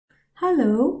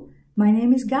Hello, my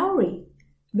name is Gauri.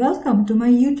 Welcome to my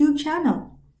YouTube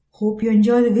channel. Hope you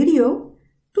enjoy the video.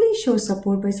 Please show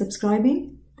support by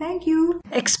subscribing. Thank you.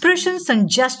 Expressions and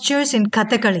gestures in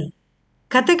Kathakali.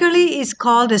 Kathakali is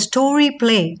called a story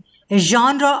play, a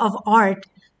genre of art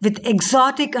with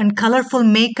exotic and colorful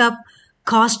makeup,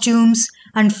 costumes,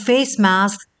 and face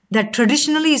masks that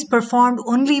traditionally is performed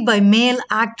only by male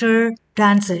actor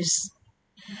dancers.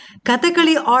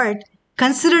 Kathakali art,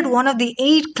 considered one of the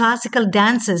 8 classical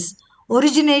dances,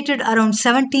 originated around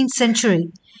 17th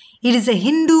century. It is a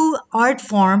Hindu art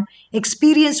form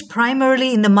experienced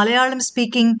primarily in the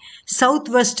Malayalam-speaking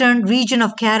southwestern region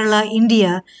of Kerala,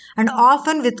 India, and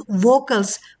often with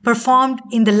vocals performed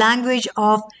in the language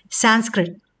of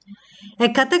Sanskrit. A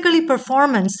Kathakali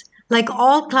performance, like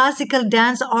all classical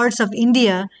dance arts of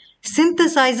India,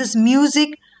 synthesizes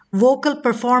music, vocal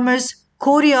performers,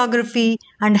 choreography,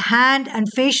 and hand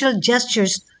and facial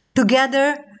gestures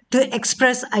together to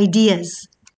express ideas.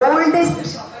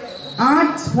 Oldest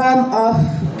art form of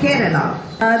Kerala.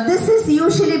 This is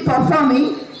usually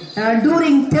performing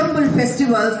during temple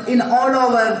festivals in all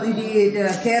over the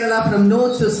Kerala from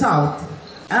north to south.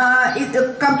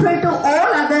 Compared to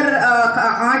all other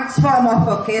arts form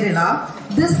of Kerala,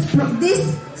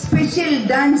 this special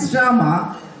dance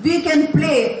drama we can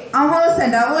play hours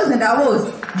and hours and hours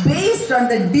based on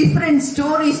the different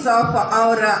stories of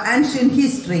our ancient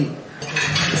history.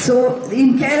 So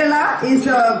in Kerala is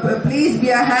a place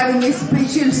we are having a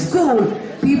special school.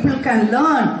 People can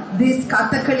learn this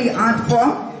Kathakali art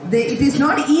form. It is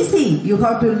not easy. You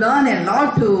have to learn a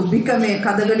lot to become a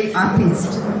Kathakali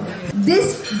artist.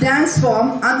 This dance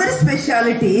form, other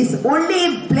specialities,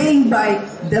 only playing by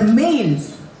the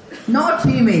males, not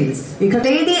females.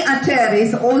 Lady attire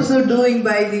is also doing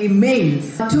by the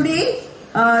males. Today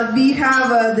we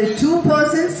have the 2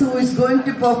 persons who is going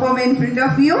to perform in front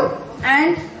of you,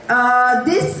 and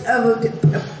this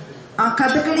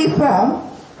Kathakali form,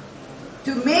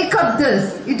 to make up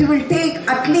this, it will take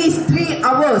at least 3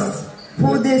 hours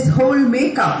for this whole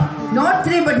makeup. Not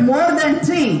 3 but more than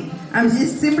 3. I'm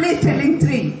just simply telling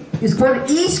 3. It's for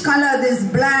each color, this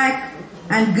black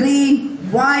and green,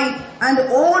 white, and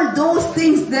all those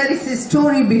things there is a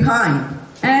story behind.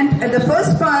 And at the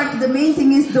first part, the main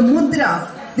thing is the mudras.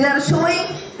 They are showing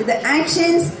the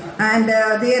actions and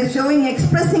they are showing,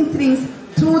 expressing things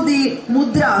through the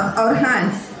mudras, our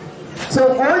hands.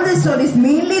 So all the stories,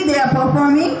 mainly they are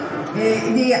performing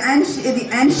the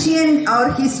ancient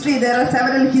our history. There are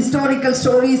several historical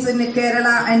stories in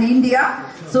Kerala and India.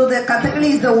 So the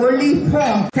Kathakali is the only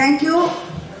form. Thank you.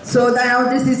 So now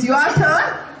this is your turn.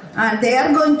 And they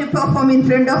are going to perform in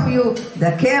front of you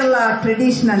the Kerala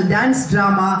traditional dance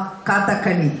drama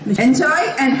Kathakali. Enjoy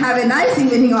and have a nice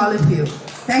evening, all of you.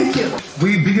 Thank you.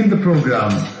 We begin the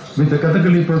program with the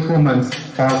Kathakali performance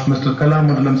of Mr.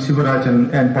 Kalamadanam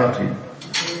Sivarajan and party.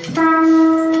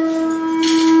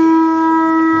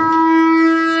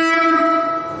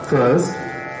 First,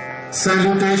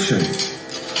 Salutation.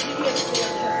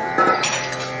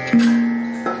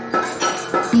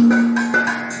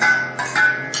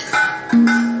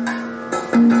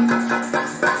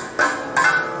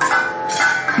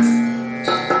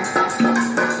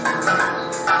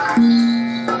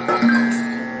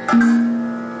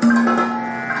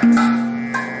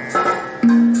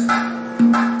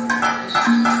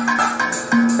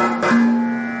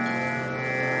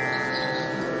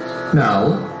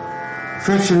 Now,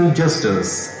 facial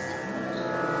gestures.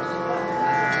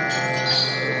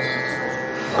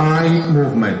 Eye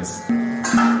movements.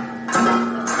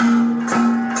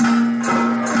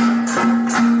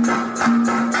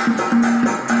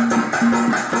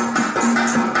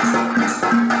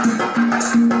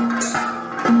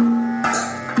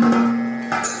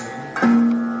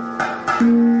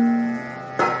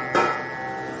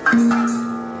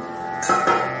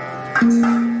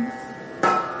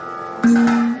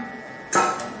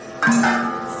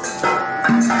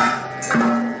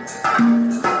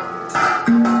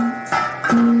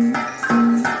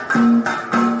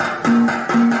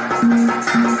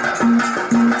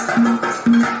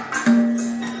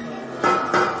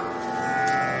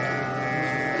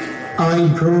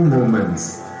 Eyebrow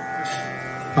movements.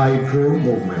 Eyebrow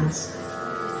movements.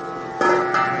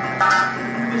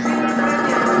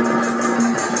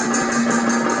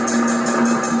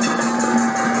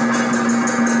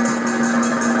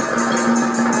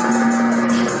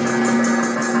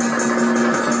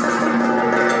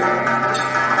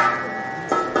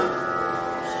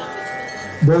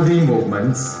 Body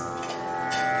movements.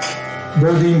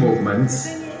 Body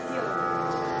movements.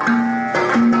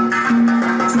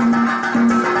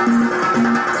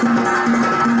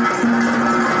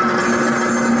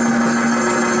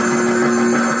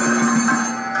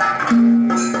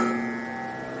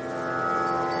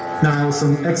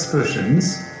 some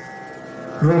expressions.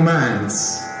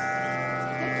 Romance,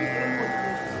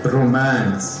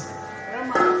 romance.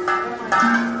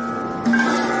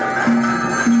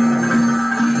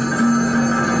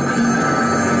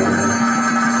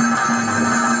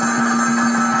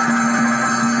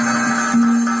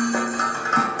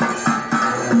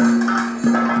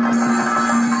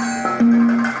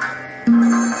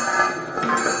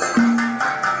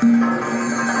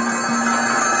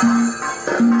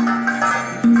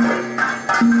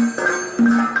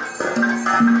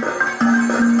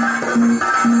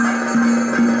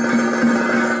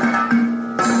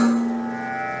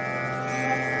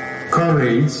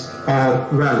 Courage or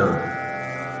valor,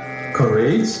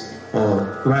 courage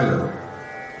or valor.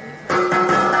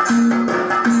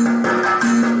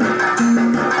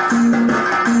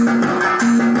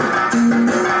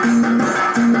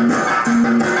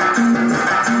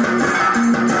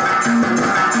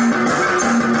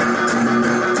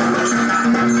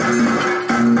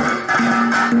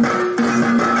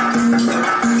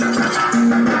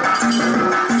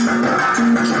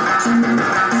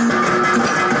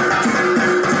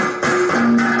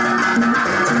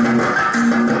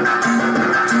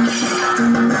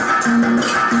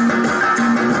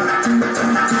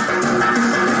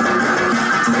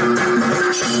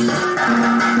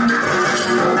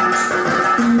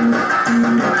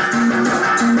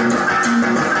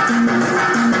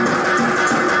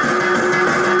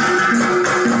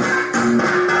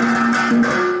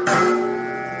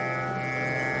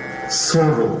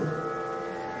 Sorrow,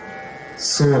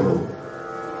 sorrow.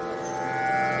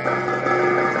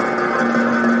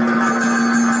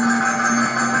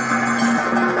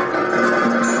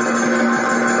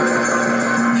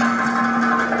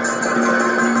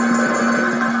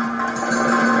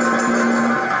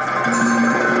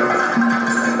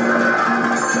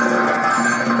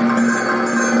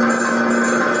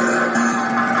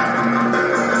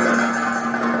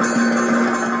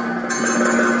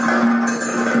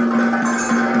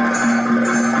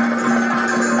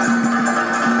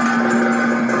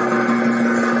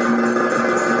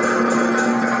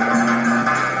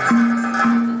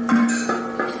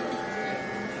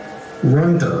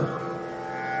 Wonder,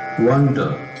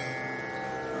 wonder.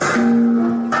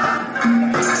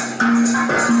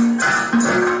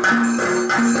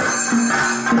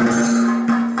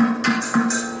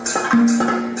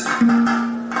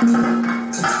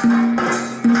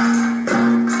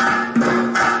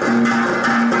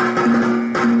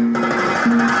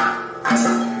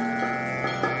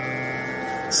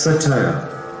 Satire,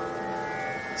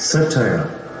 satire.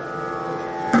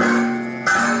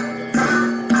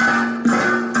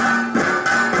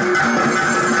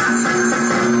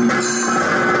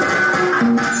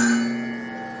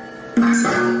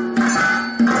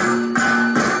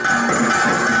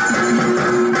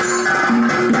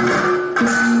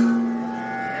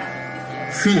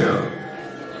 Fear,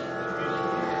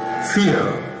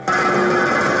 fear.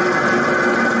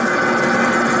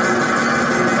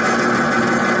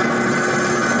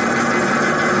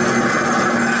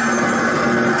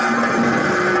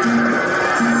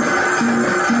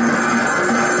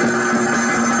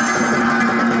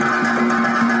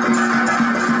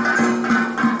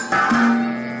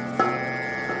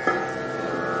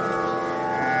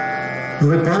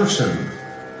 Repulsion,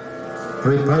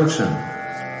 repulsion.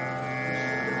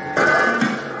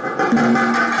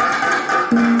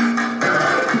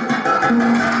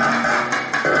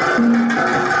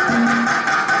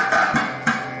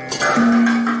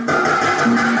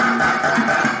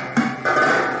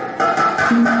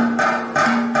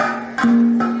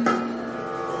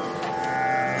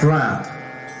 Wrath,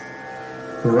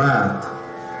 wrath.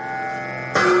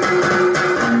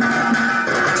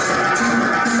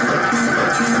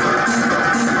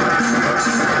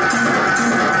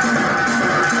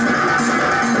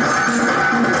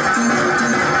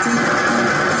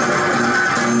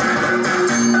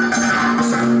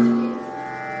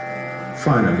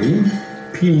 Finally,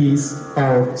 peace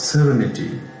or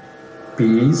serenity,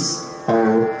 peace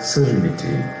or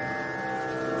serenity.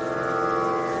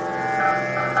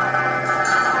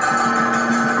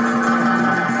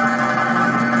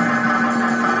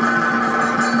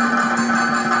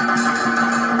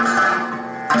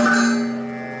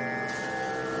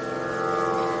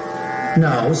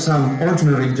 Now some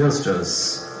ordinary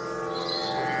gestures.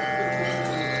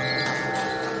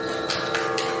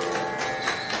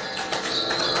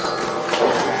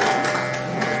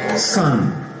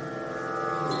 Sun,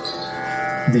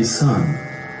 the sun.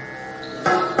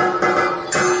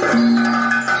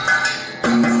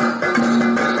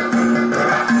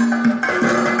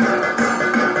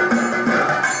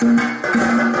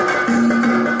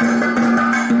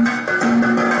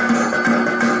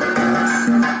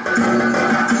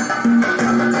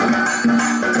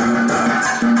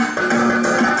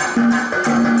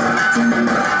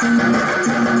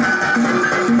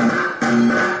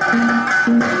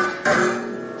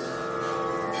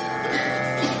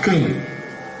 King,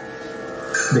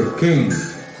 the king.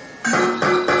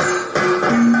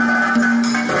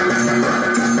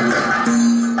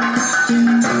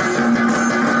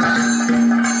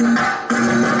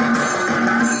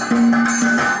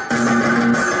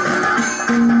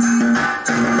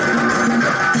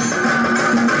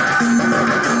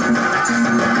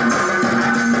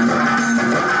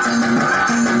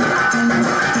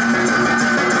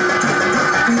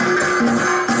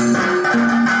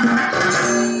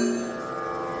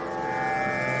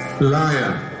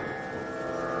 Lion,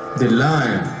 the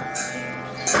lion.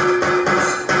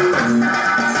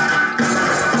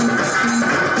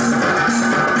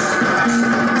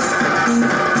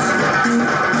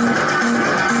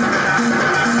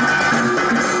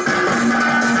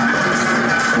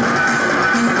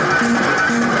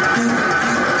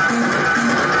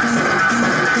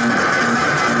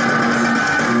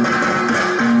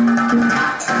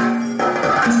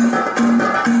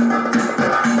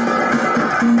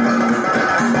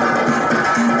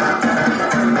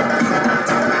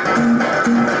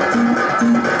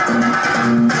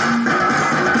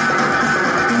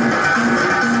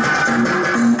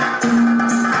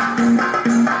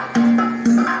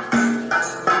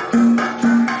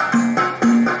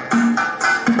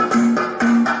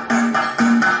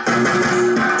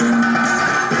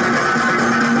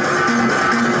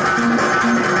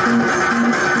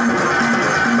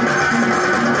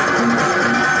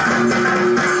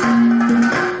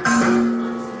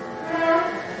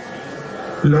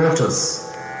 Lotus,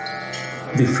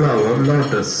 the flower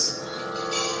lotus.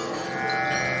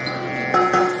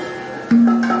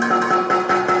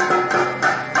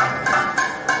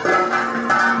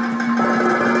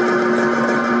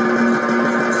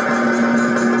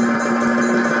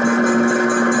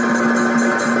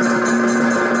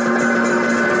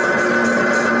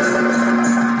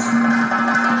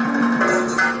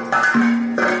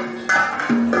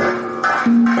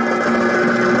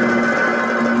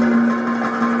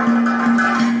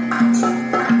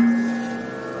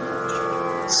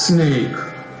 Snake,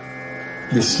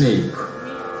 the snake.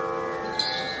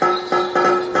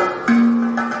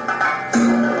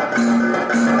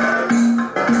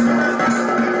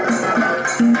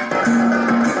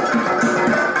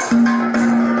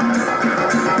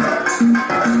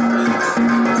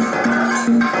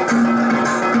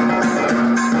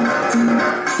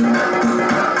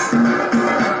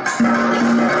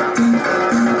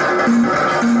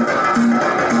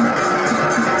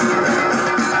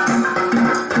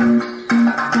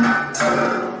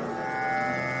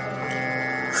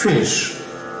 Fish,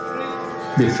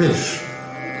 the fish.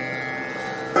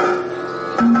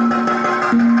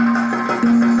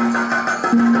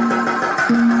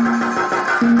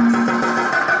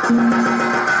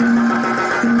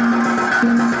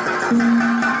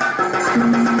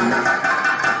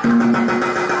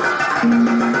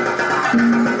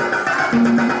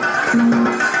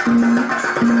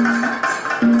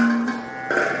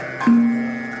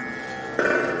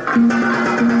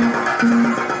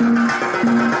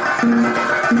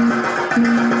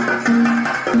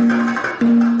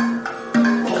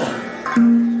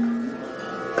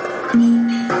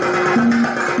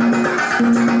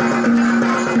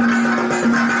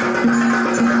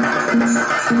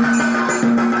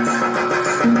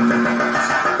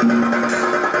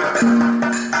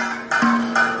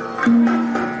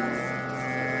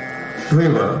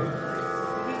 River,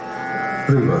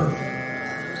 river.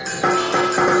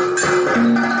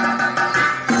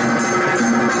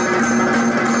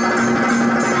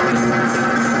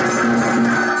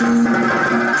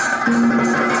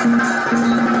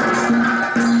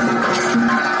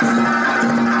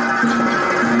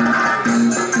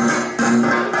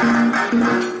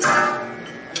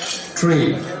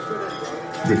 Tree,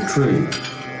 the tree.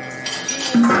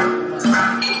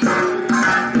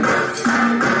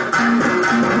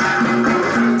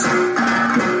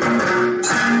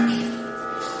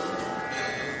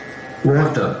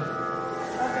 Water,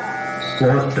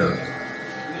 water.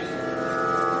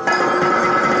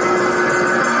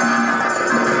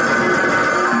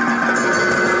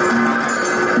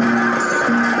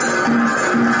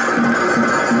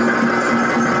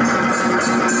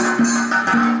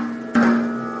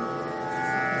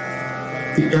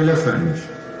 The elephant,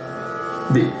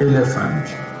 the elephant.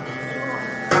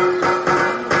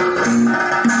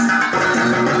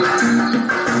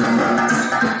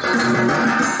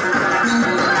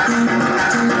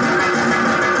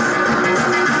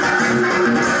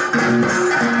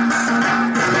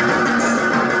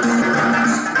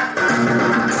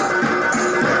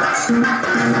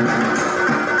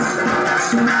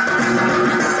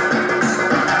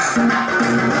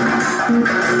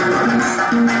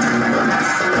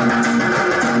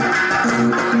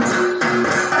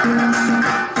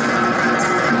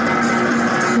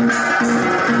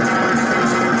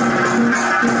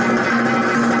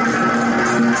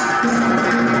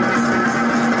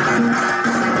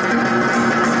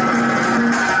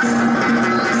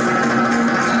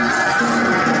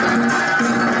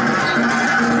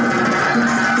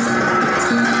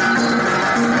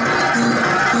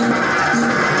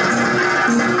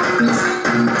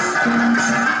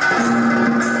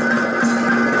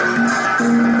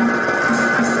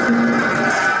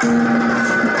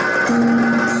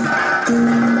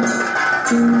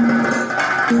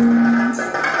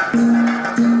 Hi,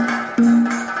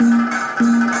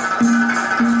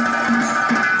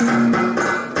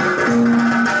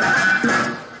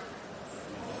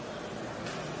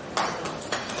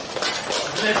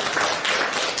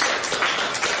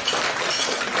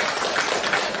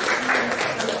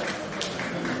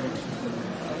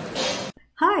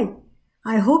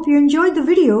 I hope you enjoyed the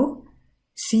video.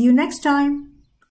 See you next time.